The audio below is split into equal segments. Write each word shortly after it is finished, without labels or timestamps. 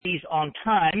always on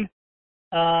time.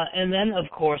 And then, of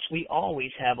course, we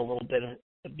always have a little bit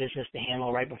of business to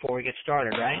handle right before we get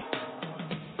started, right?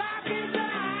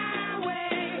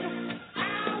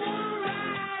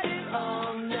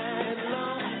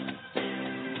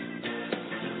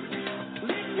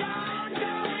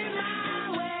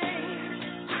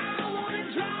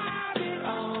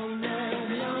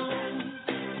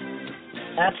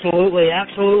 Absolutely,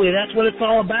 absolutely. That's what it's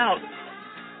all about.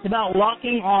 It's about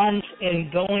locking arms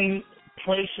and going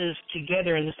places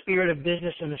together in the spirit of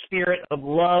business and the spirit of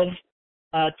love.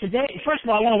 Today, first of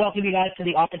all, I want to welcome you guys to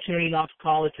the Opportunity Knocks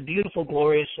call. It's a beautiful,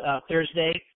 glorious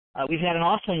Thursday. We've had an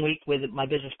awesome week with my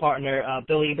business partner,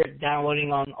 Bill Ebert,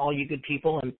 downloading on all you good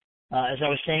people. And as I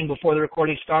was saying before the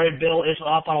recording started, Bill is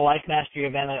off on a Life Mastery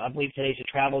event. I believe today's a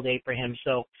travel day for him,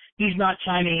 so he's not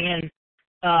chiming in.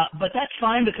 But that's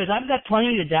fine because I've got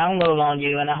plenty to download on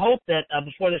you, and I hope that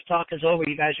before this talk is over,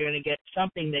 you guys are going to get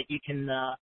something that you can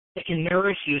that can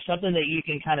nourish you, something that you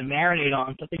can kind of marinate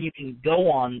on, something you can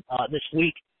go on this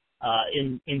week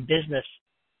in business.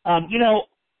 You know,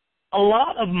 a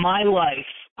lot of my life,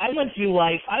 I went through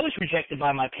life. I was rejected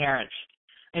by my parents,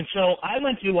 and so I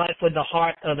went through life with the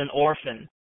heart of an orphan.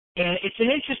 And it's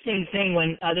an interesting thing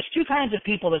when there's two kinds of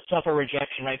people that suffer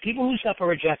rejection, right? People who suffer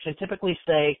rejection typically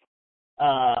say.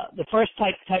 The first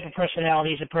type of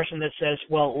personality is a person that says,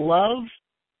 well, love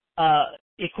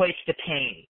equates to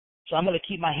pain. So I'm going to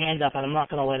keep my hand up and I'm not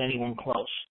going to let anyone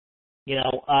close. You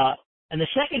know, and the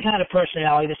second kind of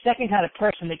personality, the second kind of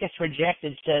person that gets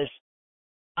rejected says,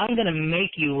 I'm going to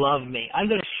make you love me. I'm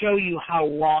going to show you how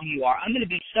wrong you are. I'm going to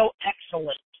be so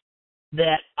excellent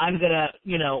that I'm going to,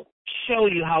 you know, show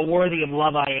you how worthy of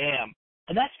love I am.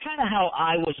 And that's kind of how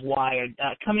I was wired.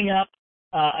 Coming up,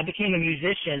 I became a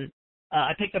musician.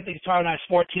 I picked up the guitar when I was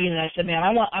 14, and I said, man,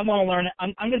 I want to learn.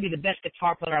 I'm going to be the best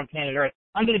guitar player on planet Earth.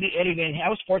 I'm going to be Eddie Van Halen. I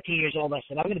was 14 years old. I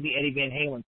said, I'm going to be Eddie Van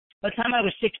Halen. By the time I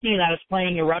was 16, I was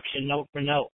playing Eruption note for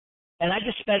note. And I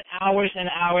just spent hours and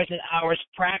hours and hours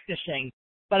practicing.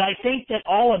 But I think that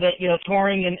all of it, you know,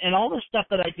 touring and all the stuff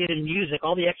that I did in music,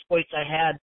 all the exploits I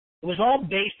had, it was all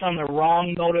based on the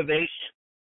wrong motivation.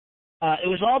 It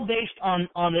was all based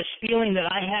on this feeling that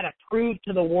I had to prove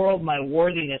to the world my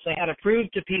worthiness. I had to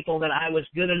prove to people that I was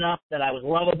good enough, that I was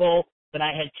lovable, that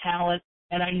I had talent,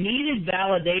 and I needed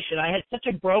validation. I had such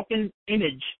a broken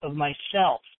image of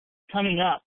myself coming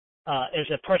up as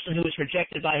a person who was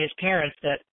rejected by his parents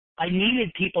that I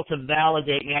needed people to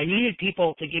validate me. I needed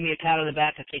people to give me a pat on the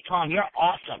back and say, Tom, you're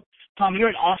awesome. Tom, you're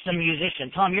an awesome musician.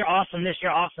 Tom, you're awesome this,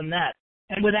 you're awesome that.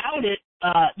 And without it,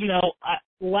 you know,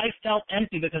 life felt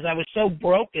empty because I was so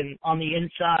broken on the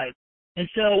inside. And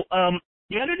so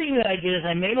the other thing that I did is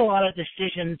I made a lot of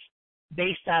decisions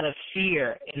based out of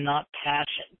fear and not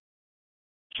passion.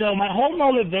 So my whole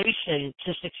motivation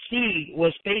to succeed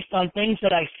was based on things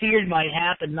that I feared might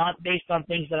happen, not based on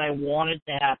things that I wanted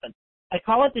to happen. I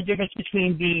call it the difference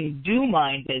between being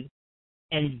do-minded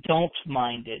and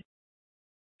don't-minded.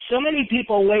 So many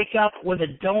people wake up with a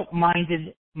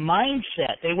don't-minded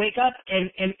mindset. They wake up and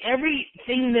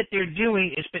everything that they're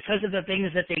doing is because of the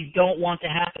things that they don't want to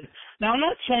happen. Now, I'm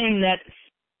not saying that,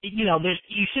 you know,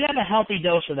 you should have a healthy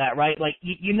dose of that, right? Like,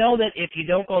 you know that if you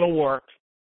don't go to work,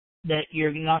 that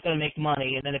you're not going to make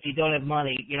money, and then if you don't have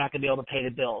money, you're not going to be able to pay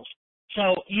the bills.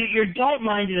 So you're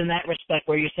don't-minded in that respect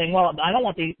where you're saying, well, I don't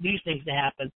want these things to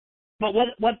happen. But what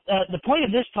the point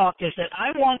of this talk is that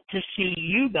I want to see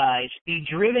you guys be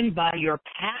driven by your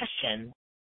passion,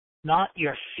 not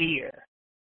your fear.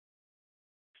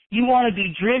 You want to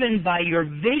be driven by your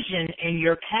vision and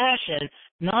your passion,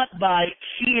 not by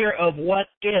fear of what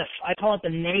if. I call it the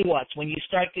nay whats, when you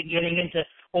start getting into,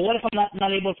 well, what if I'm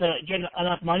not able to get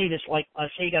enough money to, like,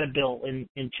 say you got a bill in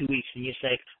 2 weeks, and you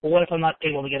say, well, what if I'm not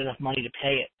able to get enough money to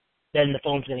pay it? Then the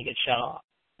phone's going to get shut off.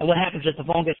 And what happens if the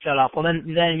phone gets shut off? Well, then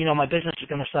you know, my business is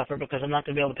going to suffer because I'm not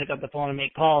going to be able to pick up the phone and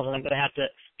make calls, and I'm going to have to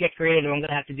get creative. I'm going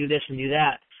to have to do this and do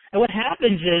that. And what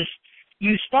happens is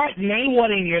you start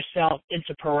nay-whatting yourself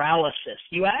into paralysis.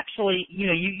 You actually, you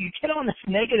know, you get on this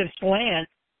negative slant,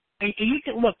 and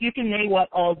you can nay-what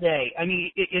all day. I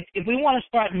mean, if we want to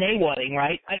start nay-whatting,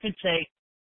 right, I could say,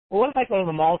 well, what if I go to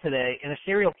the mall today and a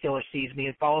serial killer sees me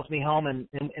and follows me home, and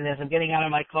as I'm getting out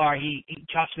of my car, he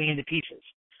chops me into pieces.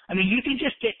 I mean, you can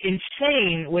just get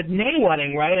insane with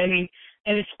nay-whatting, right? I mean,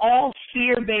 and it's all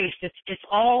fear-based. It's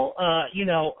all,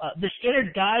 this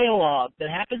inner dialogue that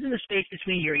happens in the space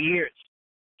between your ears.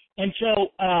 And so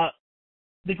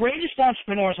the greatest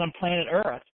entrepreneurs on planet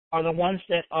Earth are the ones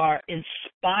that are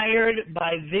inspired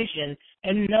by vision,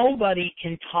 and nobody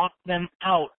can talk them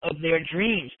out of their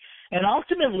dreams. And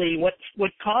ultimately,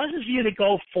 what causes you to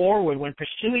go forward when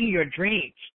pursuing your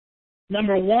dreams,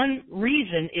 Number one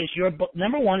reason is your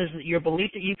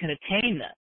belief that you can attain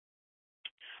them.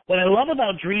 What I love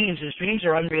about dreams is dreams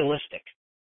are unrealistic.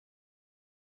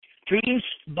 Dreams,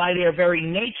 by their very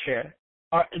nature,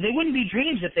 they wouldn't be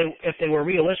dreams if they were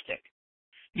realistic.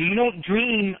 You don't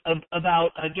dream about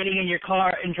getting in your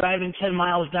car and driving 10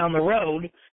 miles down the road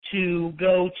to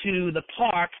go to the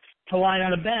park to lie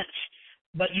on a bench.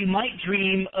 But you might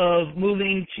dream of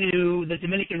moving to the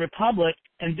Dominican Republic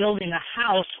and building a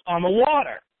house on the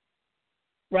water,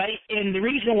 right? And the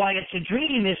reason why it's a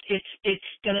dream is it's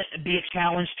going to be a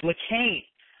challenge to attain.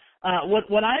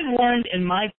 What I've learned in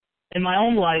my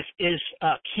own life is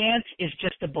can't is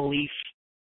just a belief.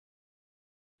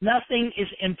 Nothing is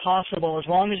impossible as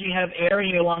long as you have air in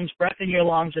your lungs, breath in your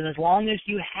lungs, and as long as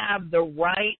you have the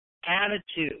right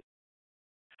attitude.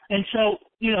 And so,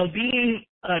 being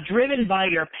driven by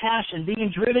your passion, being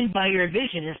driven by your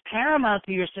vision is paramount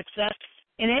to your success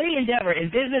in any endeavor, in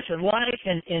business, in life,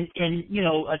 and in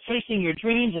chasing your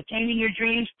dreams, attaining your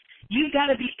dreams. You've got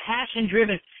to be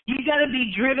passion-driven. You've got to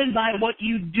be driven by what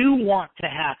you do want to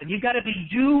happen. You've got to be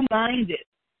do-minded.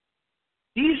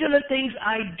 These are the things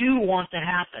I do want to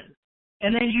happen.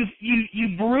 And then you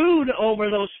brood over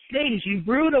those things. You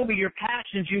brood over your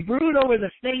passions. You brood over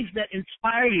the things that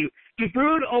inspire you. You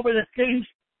brood over the things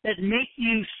that make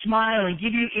you smile and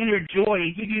give you inner joy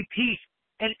and give you peace.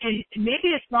 And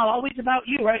maybe it's not always about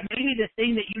you, right? Maybe the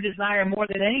thing that you desire more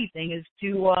than anything is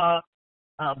to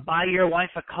buy your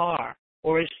wife a car,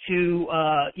 or is to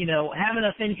have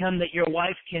enough income that your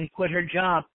wife can quit her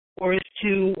job, or is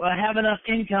to have enough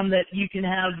income that you can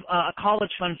have a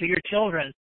college fund for your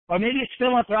children. Or maybe it's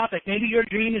philanthropic. Maybe your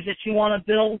dream is that you want to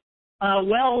build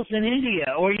wells in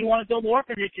India, or you want to build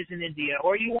orphanages in India,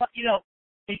 or you want,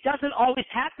 it doesn't always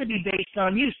have to be based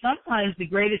on you. Sometimes the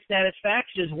greatest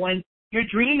satisfaction is when you're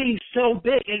dreaming so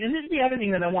big. And this is the other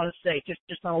thing that I want to say,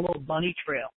 just on a little bunny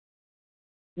trail.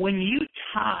 When you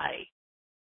tie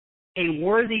a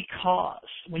worthy cause,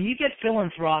 when you get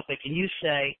philanthropic and you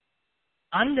say,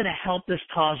 I'm going to help this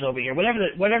cause over here,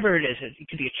 whatever it is. It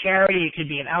could be a charity, it could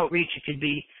be an outreach, it could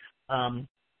be,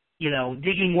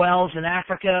 digging wells in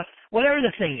Africa, whatever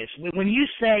the thing is. When you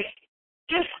say,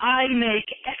 if I make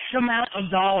X amount of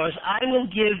dollars, I will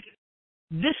give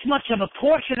this much of a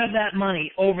portion of that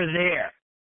money over there.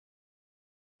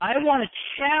 I want to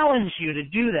challenge you to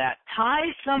do that.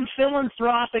 Tie some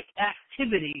philanthropic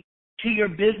activity to your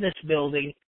business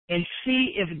building and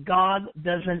see if God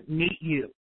doesn't meet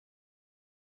you.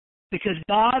 Because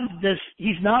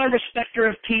He's not a respecter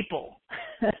of people.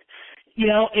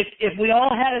 If we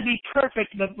all had to be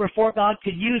perfect before God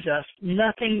could use us,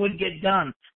 nothing would get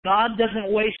done. God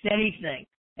doesn't waste anything.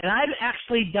 And I've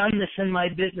actually done this in my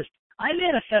business. I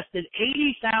manifested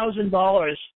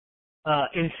 $80,000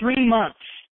 in 3 months.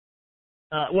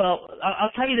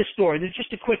 I'll tell you the story. This is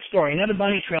just a quick story, another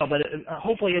bunny trail, but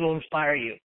hopefully it'll inspire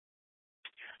you.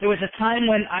 There was a time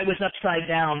when I was upside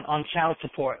down on child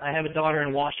support. I have a daughter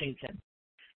in Washington.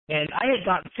 And I had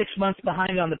gotten 6 months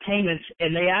behind on the payments,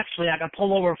 and I got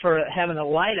pulled over for having a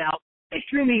light out. They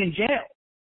threw me in jail.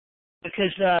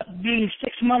 Because being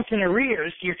 6 months in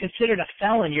arrears, you're considered a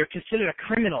felon. You're considered a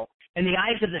criminal. In the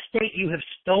eyes of the state, you have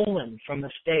stolen from the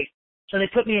state. So they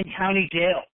put me in county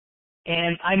jail.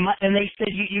 And they said,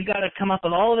 you've got to come up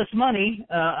with all of this money.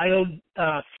 I owed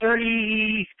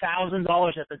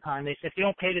 $30,000 at the time. They said, if you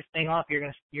don't pay this thing off,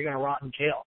 you're gonna rot in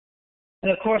jail.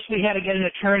 And of course, we had to get an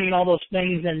attorney and all those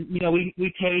things. And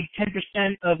we paid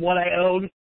 10% of what I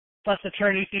owed, plus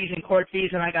attorney fees and court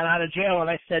fees. And I got out of jail. And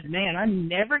I said, man, I'm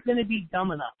never going to be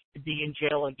dumb enough to be in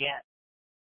jail again.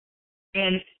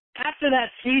 And after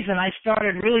that season, I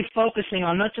started really focusing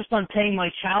on not just on paying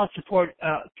my child support,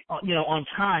 on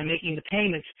time, making the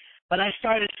payments, but I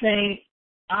started saying,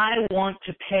 I want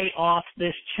to pay off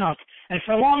this chunk. And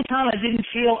for a long time, I didn't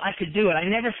feel I could do it. I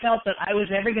never felt that I was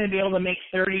ever going to be able to make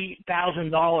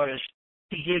 $30,000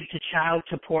 to give to child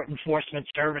support enforcement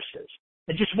services.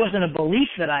 It just wasn't a belief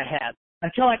that I had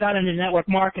until I got into network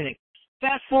marketing.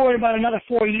 Fast forward about another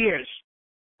 4 years.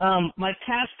 My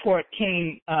passport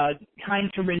came time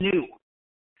to renew,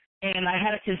 and I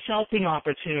had a consulting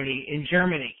opportunity in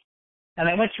Germany. And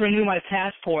I went to renew my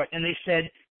passport, and they said,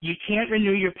 you can't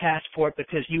renew your passport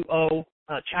because you owe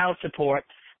child support,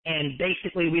 and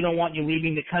basically we don't want you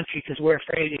leaving the country because we're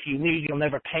afraid if you leave, you'll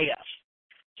never pay us.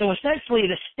 So essentially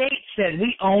the state said,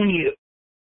 we own you.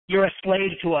 You're a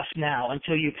slave to us now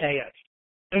until you pay us.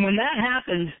 And when that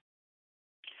happened,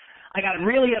 I got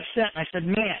really upset, and I said,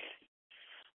 man,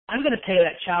 I'm going to pay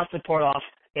that child support off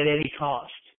at any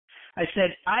cost. I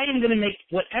said, I am going to make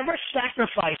whatever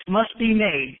sacrifice must be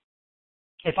made.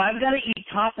 If I've got to eat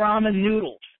top ramen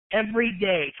noodles every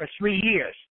day for 3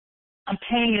 years, I'm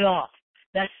paying it off.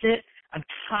 That's it. I'm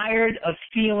tired of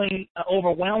feeling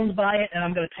overwhelmed by it, and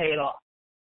I'm going to pay it off.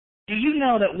 Do you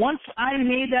know that once I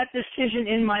made that decision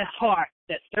in my heart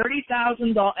that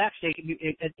 $30,000,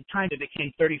 actually at the time it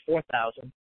became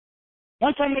 $34,000.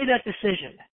 Once I made that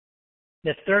decision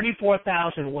that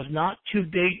 $34,000 was not too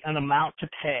big an amount to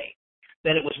pay,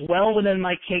 that it was well within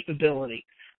my capability,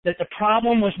 that the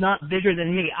problem was not bigger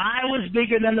than me. I was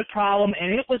bigger than the problem,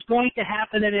 and it was going to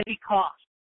happen at any cost.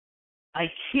 I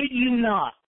kid you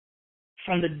not.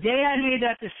 From the day I made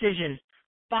that decision,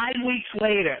 5 weeks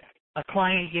later, a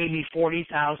client gave me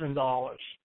 $40,000.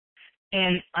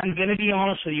 And I'm going to be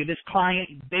honest with you, this client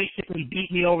basically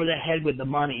beat me over the head with the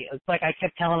money. It's like I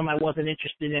kept telling him I wasn't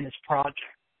interested in his project.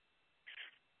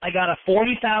 I got a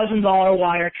 $40,000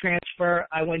 wire transfer.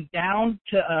 I went down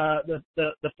to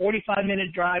the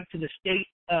 45-minute drive to the state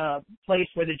place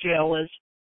where the jail is.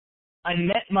 I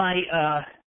met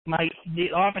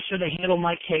the officer that handled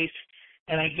my case,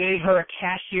 and I gave her a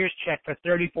cashier's check for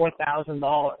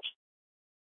 $34,000.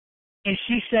 And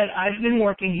she said, I've been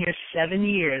working here 7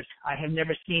 years. I have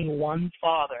never seen one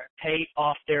father pay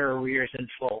off their arrears in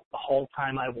full the whole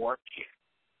time I've worked here.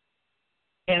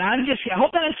 And I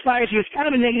hope that inspires you. It's kind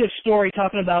of a negative story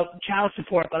talking about child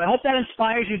support, but I hope that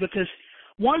inspires you, because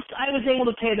once I was able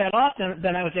to pay that off,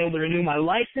 then I was able to renew my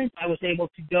license. I was able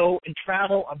to go and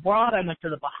travel abroad. I went to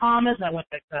the Bahamas. I went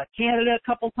to Canada a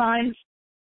couple times.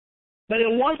 But it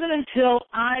wasn't until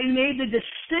I made the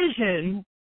decision.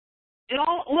 It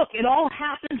all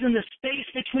happens in the space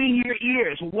between your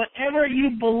ears. Whatever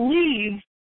you believe,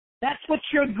 that's what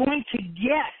you're going to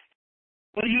get.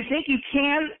 Whether you think you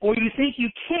can or you think you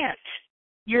can't,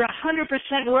 you're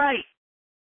 100% right.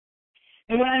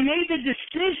 And when I made the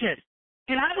decision,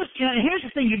 and here's the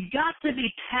thing, you've got to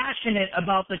be passionate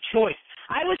about the choice.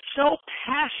 I was so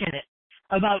passionate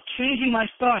about changing my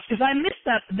thoughts because I missed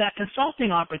that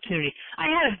consulting opportunity. I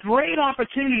had a great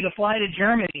opportunity to fly to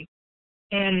Germany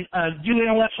and do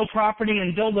intellectual property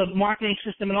and build a marketing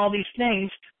system and all these things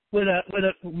with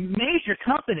a major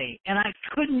company, and I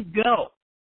couldn't go.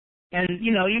 And,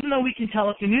 even though we can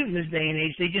telecommute in this day and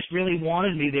age, they just really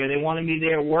wanted me there. They wanted me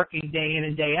there working day in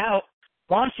and day out,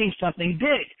 launching something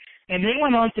big. And they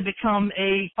went on to become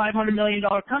a $500 million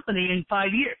company in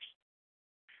 5 years.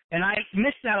 And I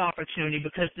missed that opportunity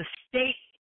because the state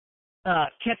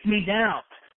kept me down.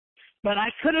 But I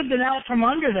could have been out from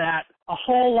under that a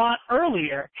whole lot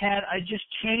earlier had I just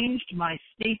changed my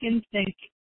stinking thinking.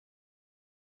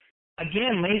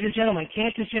 Again, ladies and gentlemen,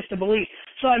 can't is just a belief.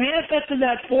 So I manifested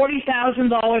that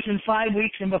 $40,000 in 5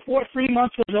 weeks, and before 3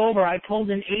 months was over, I pulled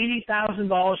in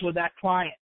 $80,000 with that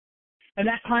client. And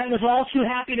that client was all too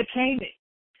happy to pay me.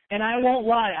 And I won't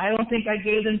lie, I don't think I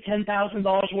gave them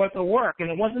 $10,000 worth of work.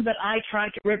 And it wasn't that I tried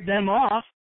to rip them off.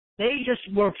 They just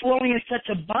were flowing in such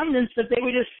abundance that they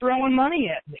were just throwing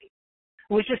money at me.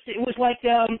 It was like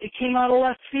it came out of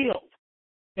left field.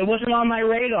 It wasn't on my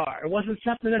radar. It wasn't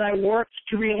something that I worked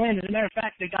to reel in. As a matter of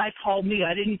fact, the guy called me.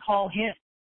 I didn't call him.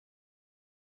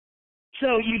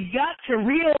 So you've got to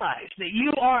realize that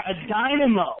you are a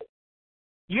dynamo.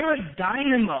 You're a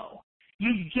dynamo.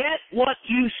 You get what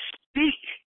you speak.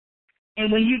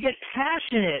 And when you get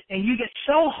passionate and you get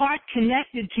so heart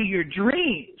connected to your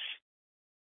dreams,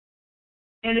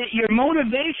 and that your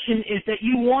motivation is that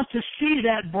you want to see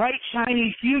that bright,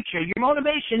 shiny future. Your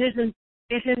motivation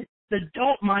isn't the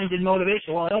dope-minded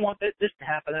motivation. Well, I don't want this to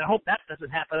happen. I hope that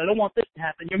doesn't happen. I don't want this to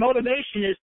happen. Your motivation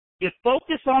is you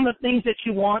focus on the things that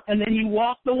you want, and then you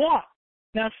walk the walk.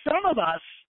 Now, some of us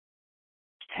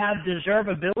have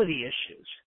deservability issues.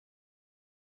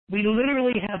 We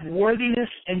literally have worthiness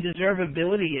and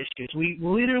deservability issues. We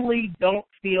literally don't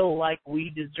feel like we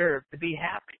deserve to be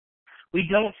happy. We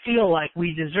don't feel like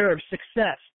we deserve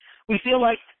success. We feel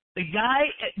like the guy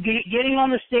getting on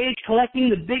the stage collecting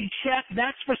the big check,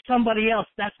 that's for somebody else.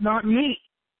 That's not me.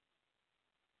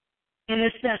 And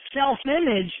it's that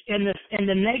self-image and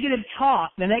the negative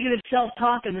talk, the negative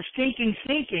self-talk and the stinking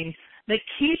thinking that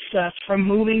keeps us from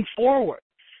moving forward.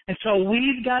 And so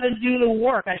we've got to do the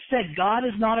work. I said God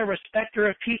is not a respecter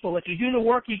of people. If you do the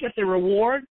work, you get the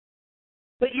reward.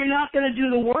 But you're not going to do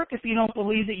the work if you don't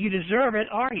believe that you deserve it,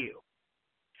 are you?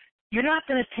 You're not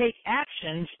going to take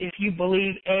actions if you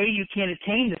believe, A, you can't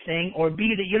attain the thing, or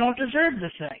B, that you don't deserve the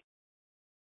thing.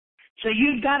 So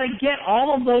you've got to get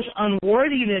all of those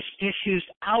unworthiness issues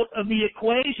out of the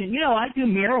equation. I do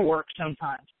mirror work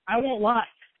sometimes. I won't lie.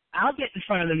 I'll get in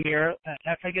front of the mirror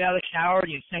after I get out of the shower,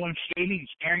 when I'm shaving and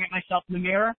staring at myself in the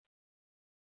mirror,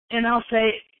 and I'll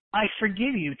say, I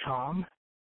forgive you, Tom,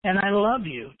 and I love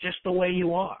you just the way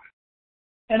you are.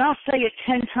 And I'll say it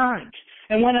 10 times.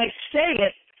 And when I say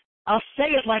it, I'll say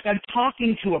it like I'm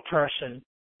talking to a person,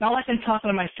 not like I'm talking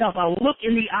to myself. I'll look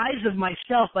in the eyes of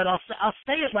myself, but I'll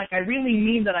say it like I really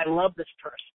mean that I love this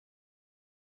person.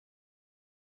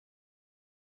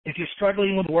 If you're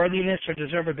struggling with worthiness or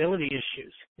deservability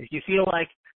issues, if you feel like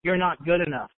you're not good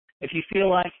enough, if you feel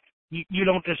like you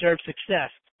don't deserve success,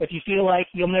 if you feel like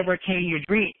you'll never attain your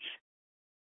dreams,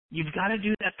 you've got to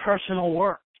do that personal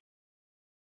work.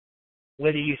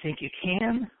 Whether you think you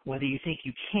can, whether you think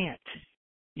you can't,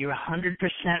 you're 100%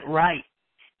 right.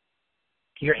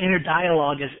 Your inner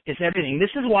dialogue is everything. This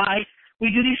is why we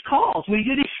do these calls. We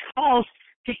do these calls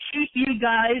to keep you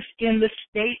guys in the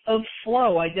state of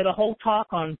flow. I did a whole talk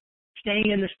on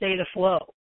staying in the state of flow.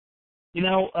 You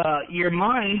know, your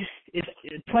mind is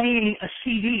playing a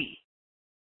CD.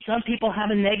 Some people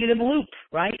have a negative loop,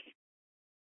 right?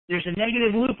 There's a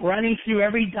negative loop running through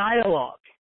every dialogue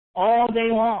all day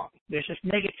long. There's just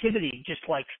negativity, just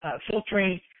like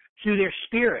filtering through their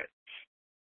spirit.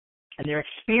 And they're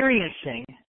experiencing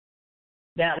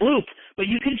that loop. But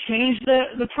you can change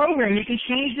the program. You can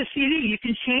change the CD. You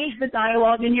can change the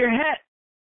dialogue in your head.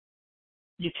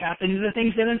 You tap into the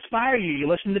things that inspire you. You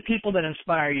listen to people that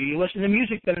inspire you. You listen to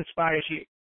music that inspires you.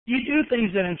 You do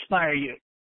things that inspire you.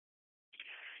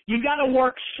 You've got to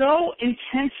work so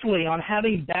intensely on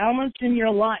having balance in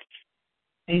your life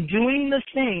and doing the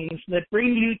things that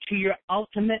bring you to your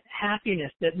ultimate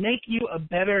happiness, that make you a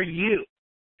better you.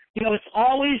 You know, it's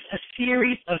always a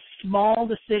series of small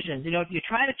decisions. You know, if you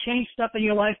try to change stuff in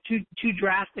your life too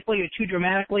drastically or too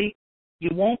dramatically, you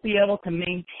won't be able to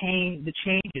maintain the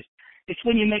changes. It's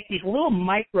when you make these little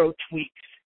micro tweaks.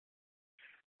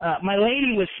 My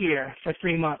lady was here for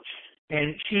 3 months,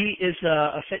 and she is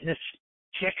a fitness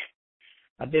chick.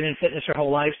 I've been in fitness her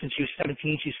whole life since she was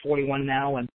 17. She's 41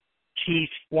 now, and she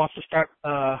wants to start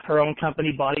her own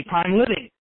company, Body Prime Living.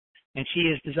 And she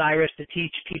is desirous to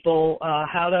teach people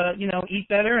how to, you know, eat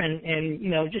better and you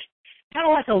know, just kind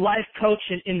of like a life coach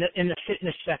in the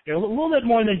fitness sector. A little bit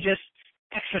more than just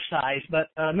exercise, but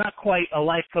not quite a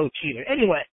life coach either.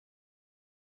 Anyway,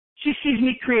 she sees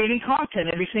me creating content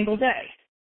every single day.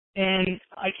 And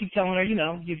I keep telling her, you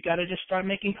know, you've got to just start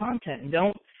making content. And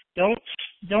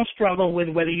don't struggle with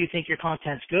whether you think your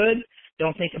content's good.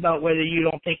 Don't think about whether you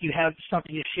don't think you have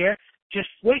something to share. Just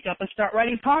wake up and start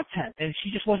writing content. And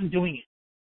she just wasn't doing it.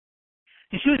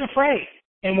 And she was afraid.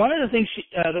 And one of the things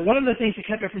that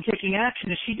kept her from taking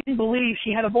action is she didn't believe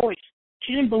she had a voice.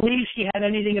 She didn't believe she had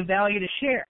anything of value to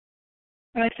share.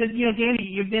 And I said, you know, Danny,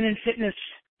 you've been in fitness,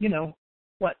 you know,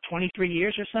 23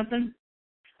 years or something?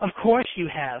 Of course you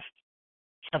have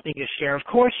something to share. Of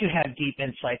course you have deep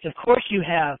insights. Of course you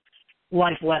have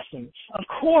life lessons. Of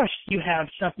course you have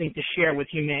something to share with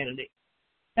humanity.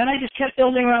 And I just kept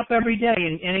building her up every day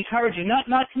and encouraging,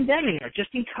 not condemning her, just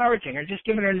encouraging her, just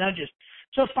giving her nudges.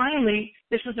 So finally,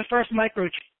 this was the first micro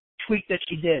tweak that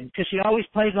she did, because she always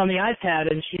plays on the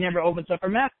iPad and she never opens up her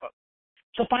MacBook.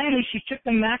 So finally, she took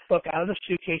the MacBook out of the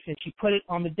suitcase and she put it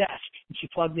on the desk and she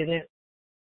plugged it in.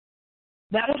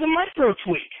 That was a micro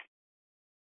tweak.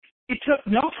 It took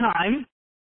no time,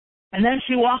 and then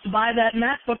she walked by that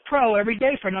MacBook Pro every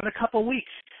day for another couple of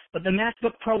weeks. But the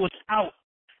MacBook Pro was out,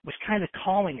 was kind of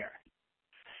calling her.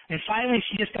 And finally,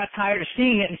 she just got tired of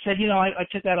seeing it and said, you know, I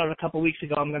took that out a couple of weeks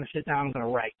ago. I'm going to sit down. I'm going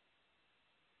to write.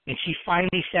 And she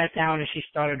finally sat down and she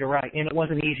started to write. And it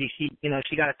wasn't easy. She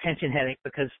got a tension headache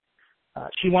because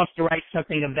she wants to write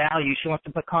something of value. She wants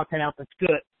to put content out that's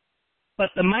good. But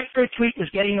the micro tweak was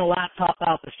getting the laptop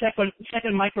out. The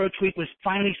second micro tweak was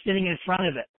finally sitting in front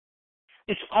of it.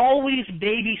 It's always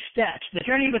baby steps. The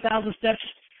journey of 1,000 steps,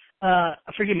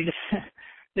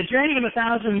 the journey of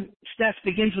 1,000 steps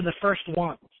begins with the first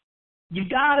one. You've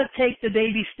got to take the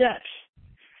baby steps.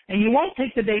 And you won't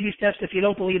take the baby steps if you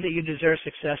don't believe that you deserve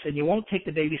success, and you won't take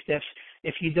the baby steps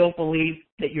if you don't believe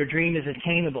that your dream is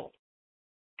attainable.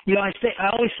 You know, I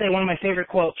always say one of my favorite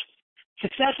quotes,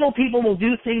 successful people will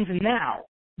do things now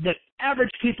that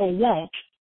average people won't,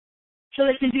 so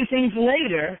they can do things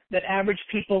later that average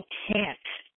people can't.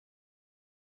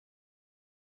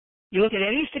 You look at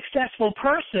any successful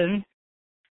person,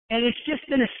 and it's just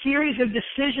been a series of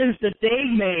decisions that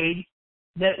they've made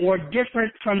that were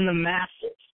different from the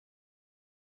masses.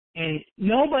 And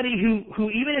nobody who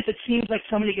even if it seems like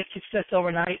somebody gets success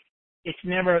overnight, it's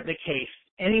never the case.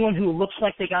 Anyone who looks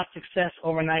like they got success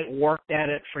overnight worked at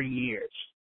it for years.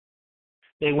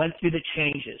 They went through the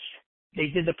changes. They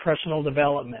did the personal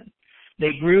development.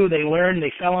 They grew, they learned,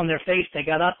 they fell on their face, they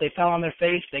got up, they fell on their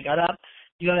face, they got up.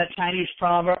 You know that Chinese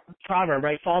proverb,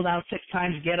 right? Fall down 6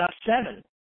 times, get up 7.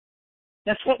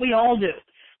 That's what we all do.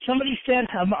 Somebody said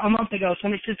a month ago,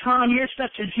 somebody said, Tom, you're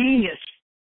such a genius.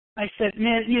 I said,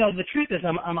 man, the truth is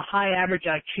I'm a high average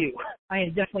IQ. I am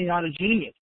definitely not a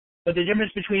genius. But the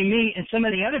difference between me and so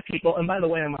many other people, and by the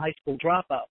way, I'm a high school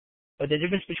dropout, but the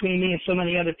difference between me and so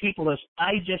many other people is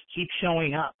I just keep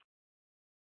showing up.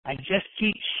 I just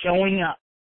keep showing up.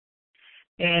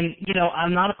 And,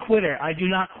 I'm not a quitter. I do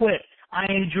not quit. I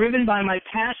am driven by my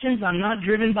passions. I'm not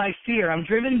driven by fear. I'm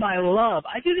driven by love.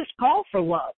 I do this call for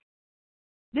love.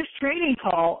 This training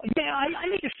call, I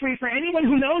make it free for anyone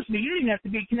who knows me. You don't even have to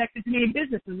be connected to me in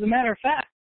business. As a matter of fact,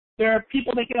 there are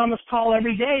people that get on this call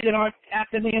every day that aren't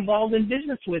actively involved in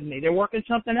business with me. They're working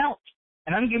something else.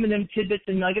 And I'm giving them tidbits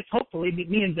and nuggets. Hopefully,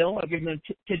 me and Bill are giving them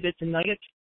tidbits and nuggets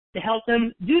to help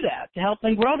them do that, to help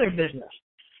them grow their business.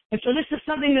 And so this is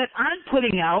something that I'm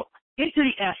putting out into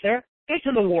the ether,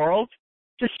 into the world,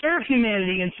 to serve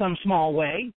humanity in some small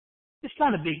way. It's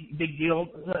not a big deal,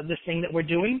 this thing that we're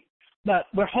doing, but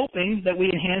we're hoping that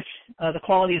we enhance the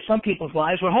quality of some people's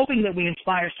lives. We're hoping that we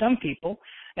inspire some people.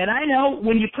 And I know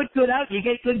when you put good out, you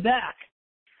get good back.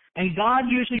 And God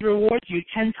usually rewards you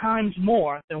 10 times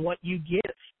more than what you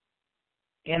give.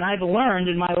 And I've learned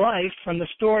in my life from the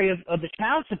story of the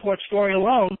child support story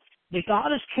alone that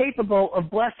God is capable of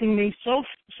blessing me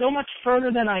so much further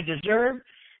than I deserve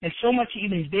and so much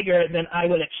even bigger than I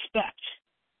would expect.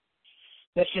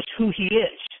 That's just who he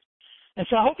is. And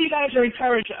so I hope you guys are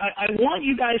encouraged. I want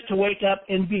you guys to wake up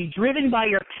and be driven by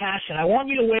your passion. I want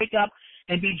you to wake up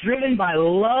and be driven by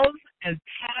love and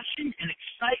passion and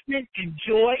excitement and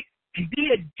joy and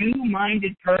be a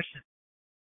do-minded person.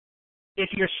 If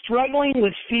you're struggling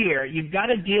with fear, you've got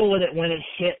to deal with it when it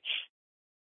hits.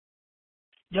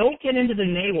 Don't get into the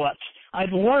nay-whats.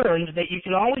 I've learned that you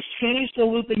can always change the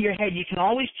loop in your head. You can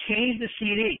always change the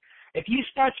CD. If you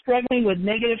start struggling with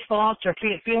negative thoughts or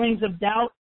feelings of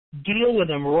doubt, deal with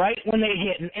them right when they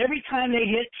hit. And every time they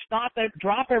hit, stop it,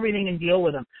 drop everything and deal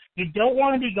with them. You don't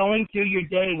want to be going through your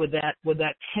day with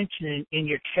that tension in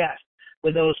your chest,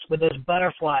 with those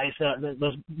butterflies,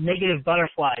 those negative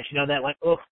butterflies, that like,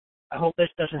 oh, I hope this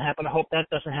doesn't happen. I hope that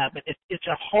doesn't happen. It's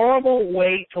a horrible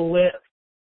way to live.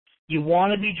 You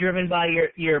want to be driven by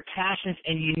your passions,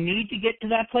 and you need to get to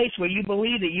that place where you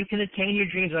believe that you can attain your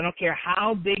dreams. I don't care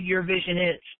how big your vision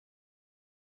is.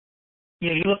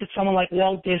 You look at someone like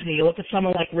Walt Disney. You look at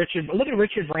someone like look at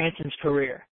Richard Branson's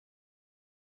career.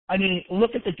 I mean,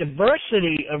 look at the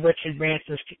diversity of Richard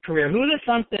Branson's career. Who would have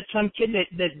thought that some kid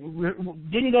that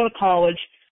didn't go to college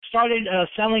started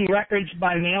selling records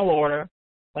by mail order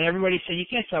when everybody said you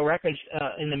can't sell records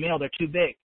in the mail, they're too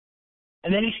big.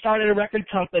 And then he started a record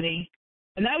company,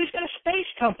 and now he's got a space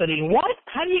company. What?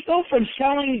 How do you go from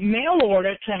selling mail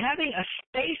order to having a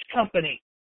space company?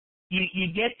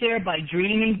 You get there by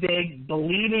dreaming big,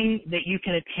 believing that you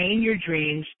can attain your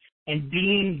dreams, and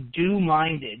being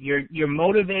do-minded. You're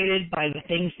motivated by the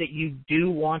things that you do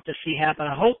want to see happen.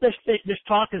 I hope this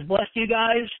talk has blessed you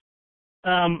guys.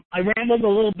 I rambled a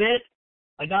little bit.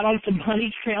 I got on some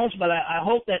honey trails, but I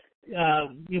hope that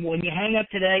when you hang up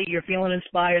today, you're feeling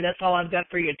inspired. That's all I've got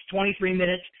for you. It's 23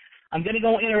 minutes. I'm going to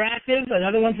go interactive.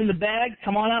 Another one's in the bag.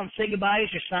 Come on out and say goodbye as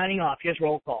you're signing off. Here's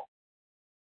roll call.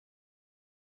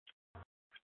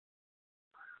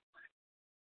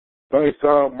 Thanks,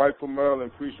 Mike from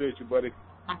Maryland. Appreciate you, buddy.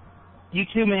 You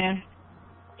too, man.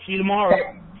 See you tomorrow.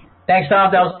 Thanks,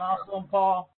 Tom. That was an awesome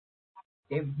call.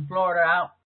 Dave from Florida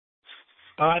out.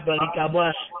 All right, buddy. God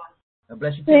bless. God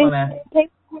bless you too, my man.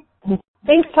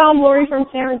 Thanks, Tom. Lori from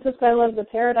San Francisco. I love the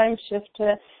paradigm shift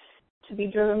to be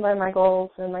driven by my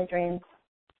goals and my dreams.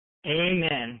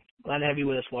 Amen. Glad to have you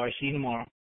with us, Lori. See you tomorrow.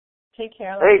 Take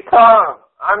care. Hey, Tom.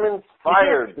 I'm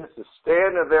inspired. This is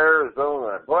Stan of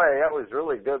Arizona. Boy, that was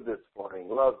really good this morning.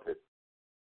 Loved it.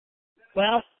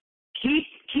 Well, keep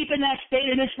in that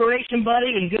state of inspiration,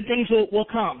 buddy, and good things will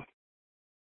come.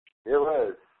 It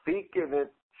was. Seek and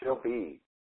it shall be.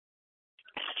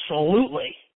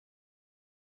 Absolutely.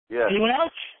 Yes. Anyone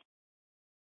else?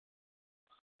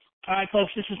 All right,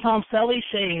 folks, this is Tom Cellie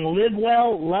saying live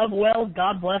well, love well,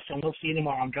 God bless, and we'll see you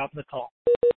tomorrow. I'm dropping the call.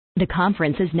 The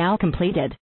conference is now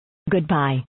completed.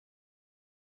 Goodbye.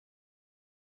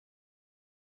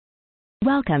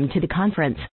 Welcome to the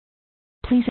conference.